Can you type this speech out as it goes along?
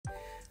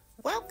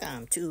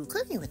Welcome to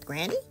Cooking with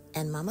Granny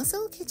and Mama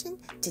Soul Kitchen.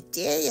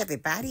 Today,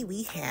 everybody,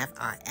 we have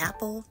our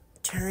apple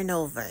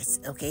turnovers.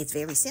 Okay, it's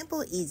very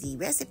simple, easy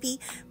recipe.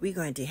 We're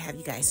going to have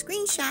you guys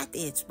screenshot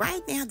it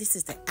right now. This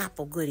is the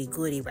apple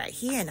goody right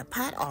here in a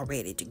pot, all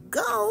ready to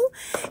go.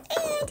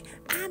 And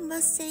I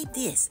must say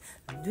this,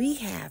 we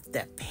have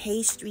the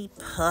pastry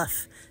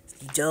puff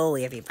dough,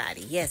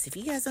 everybody. Yes, if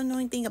you guys don't know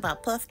anything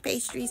about puff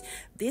pastries,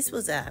 this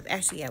was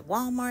actually at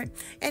Walmart,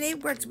 and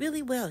it works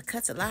really well. It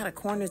cuts a lot of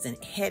corners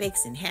and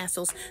headaches and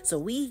hassles, so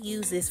we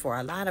use this for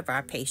a lot of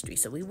our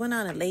pastries. So we went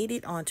on and laid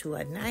it onto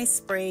a nice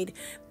sprayed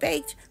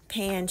baked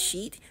pan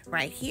sheet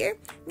right here.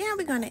 Now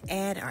we're going to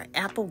add our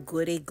apple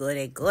goody,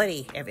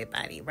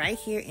 everybody, right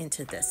here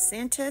into the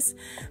centers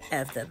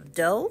of the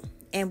dough.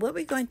 And what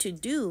we're going to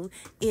do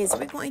is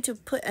we're going to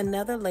put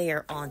another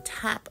layer on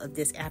top of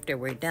this after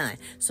we're done.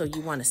 So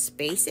you want to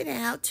space it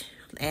out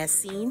as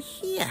seen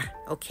here.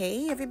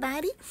 Okay,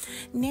 everybody?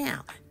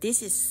 Now,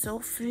 this is so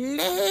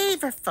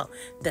flavorful.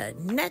 The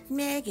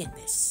nutmeg and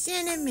the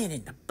cinnamon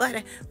and the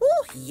butter.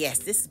 Oh, yes,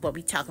 this is what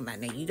we're talking about.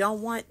 Now, you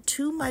don't want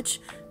too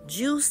much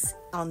juice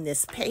on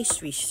this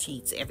pastry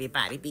sheets,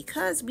 everybody,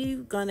 because we're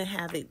going to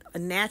have it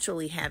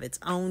naturally have its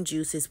own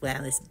juice as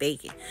well as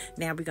baking.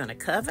 Now, we're going to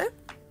cover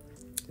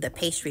the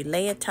pastry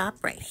layer top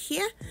right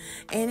here,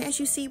 and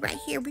as you see right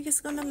here, we're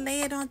just gonna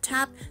lay it on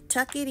top,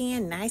 tuck it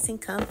in nice and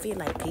comfy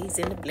like pigs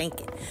in a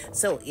blanket.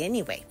 So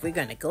anyway, we're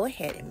gonna go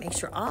ahead and make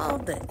sure all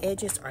the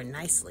edges are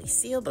nicely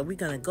sealed, but we're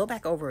gonna go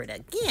back over it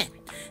again.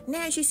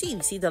 Now as you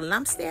see the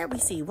lumps there. We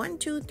see 1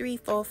 2 3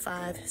 4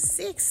 5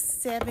 6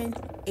 7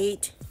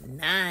 8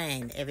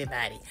 9,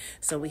 everybody.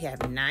 So we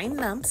have 9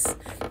 lumps.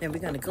 Then we're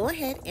gonna go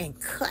ahead and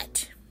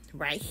cut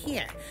right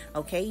here.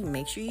 Okay,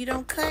 make sure you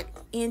don't cut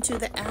into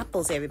the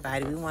apples,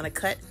 everybody. We want to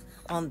cut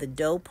on the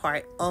dough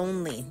part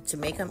only to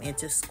make them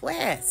into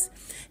squares.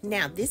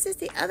 Now, this is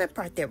the other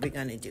part that we're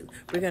going to do.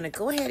 We're going to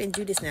go ahead and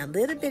do this now. A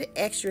little bit of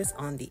extras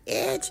on the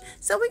edge.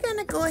 So we're going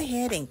to go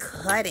ahead and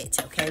cut it.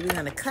 Okay, we're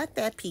going to cut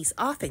that piece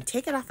off and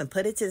take it off and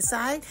put it to the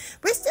side.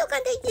 We're still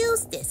going to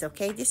use this.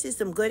 Okay, this is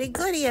some goody,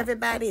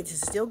 everybody. This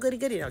is still goody.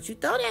 Don't you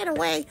throw that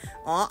away.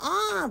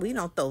 We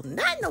don't throw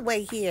nothing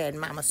away here in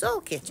Mama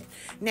Soul Kitchen.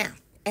 Now,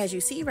 as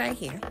you see right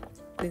here,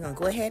 we're going to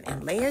go ahead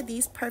and layer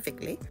these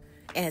perfectly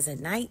as a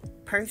nice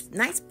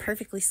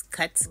perfectly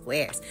cut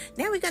squares.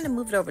 Now we're going to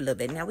move it over a little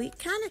bit. Now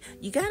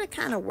you got to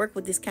kind of work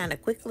with this kind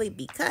of quickly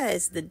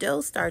because the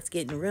dough starts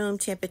getting room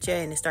temperature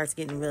and it starts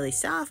getting really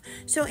soft.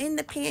 So in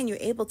the pan, you're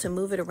able to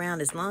move it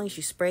around as long as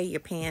you spray your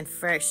pan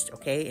first,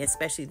 okay?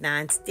 Especially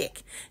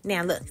non-stick.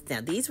 Now look,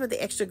 these were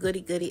the extra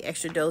goody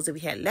extra doughs that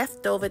we had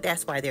left over.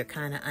 That's why they're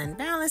kind of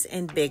unbalanced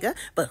and bigger,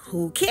 but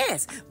who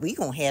cares? We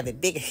gonna have it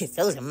bigger.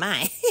 Those are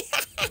mine.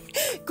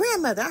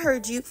 Grandmother, I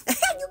heard you.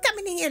 You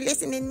coming in here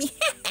listening to me?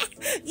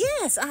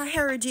 Yes, I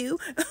heard you.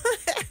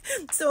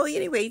 So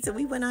anyway, so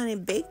we went on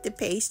and baked the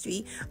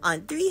pastry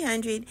on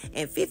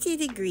 350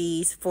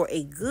 degrees for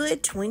a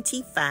good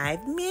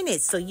 25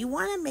 minutes. So you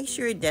want to make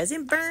sure it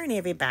doesn't burn,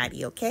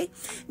 everybody, okay?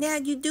 Now,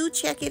 you do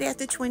check it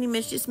after 20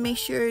 minutes. Just make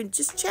sure,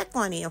 just check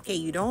on it, okay?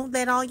 You don't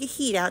let all your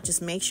heat out.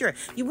 Just make sure.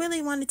 You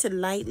really want it to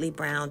lightly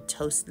brown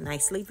toast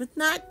nicely. If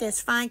not,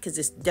 that's fine because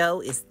this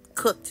dough is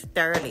cooked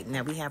thoroughly.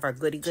 Now we have our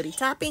goody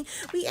topping.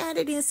 We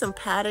added in some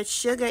powdered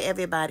sugar,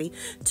 everybody,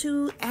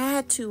 to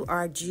add to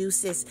our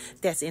juices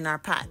that's in our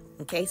pot.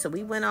 Okay, so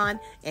we went on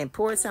and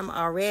poured some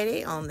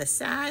already on the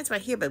sides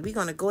right here, but we're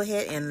going to go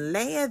ahead and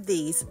layer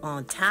these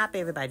on top,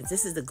 everybody.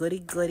 This is the goody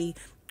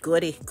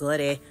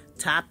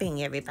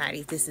topping,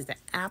 everybody. This is the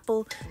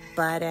apple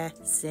butter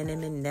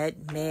cinnamon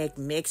nutmeg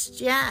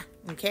mixture.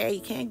 Okay,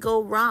 you can't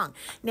go wrong.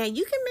 Now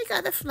you can make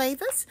other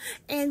flavors,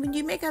 and when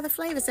you make other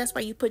flavors, that's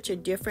why you put your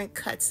different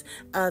cuts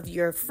of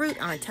your fruit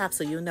on top,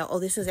 so you'll know, oh,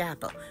 this is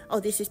apple,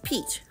 oh, this is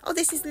peach, oh,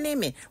 this is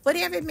lemon,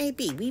 whatever it may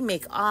be. We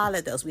make all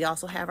of those. We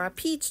also have our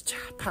peach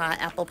pie,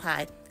 apple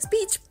pie,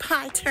 peach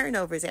pie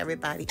turnovers,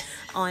 everybody,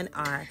 on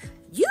our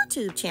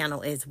YouTube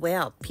channel as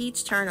well.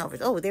 Peach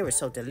turnovers. Oh, they were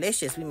so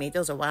delicious. We made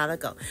those a while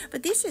ago.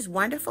 But this is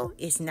wonderful.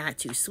 It's not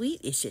too sweet.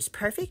 It's just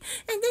perfect.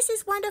 And this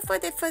is wonderful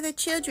for the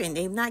children.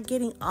 They're not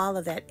getting all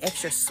of that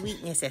extra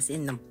sweetness that's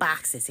in the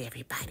boxes,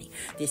 everybody.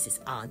 This is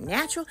all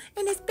natural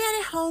and it's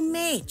better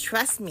homemade.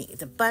 Trust me.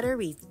 The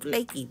buttery,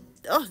 flaky,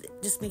 oh,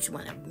 it just makes you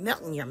want to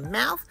melt in your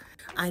mouth.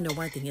 I know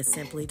one thing is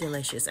simply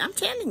delicious. I'm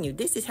telling you,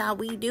 this is how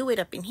we do it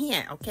up in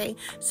here, okay?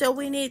 So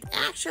when it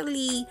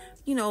actually,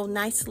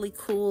 nicely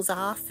cools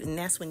off, and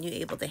that's when you're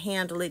able to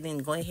handle it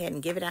and go ahead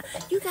and give it out,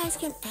 you guys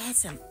can add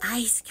some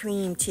ice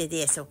cream to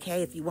this,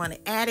 okay? If you want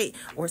to add it,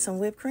 or some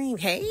whipped cream.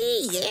 Hey,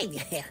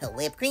 yeah,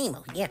 whipped cream.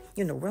 Oh, yeah,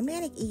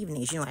 romantic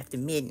evenings, after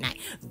midnight.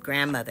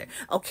 Grandmother.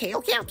 Okay,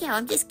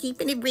 I'm just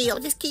keeping it real.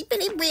 Just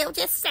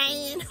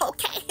saying,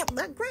 okay?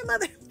 But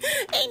grandmother,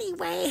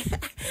 anyway.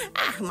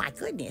 My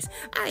goodness.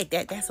 All right,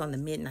 that's on the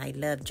Midnight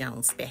Love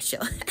Jones special.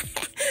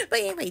 But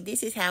anyway,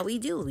 this is how we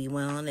do. We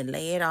went on and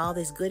layered all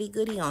this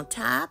goody on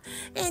top,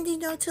 and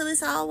till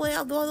it's all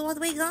the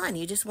way gone.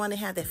 You just want to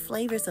have the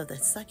flavors of the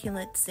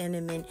succulent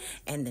cinnamon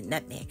and the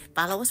nutmeg.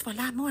 Follow us for a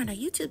lot more on our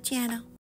YouTube channel.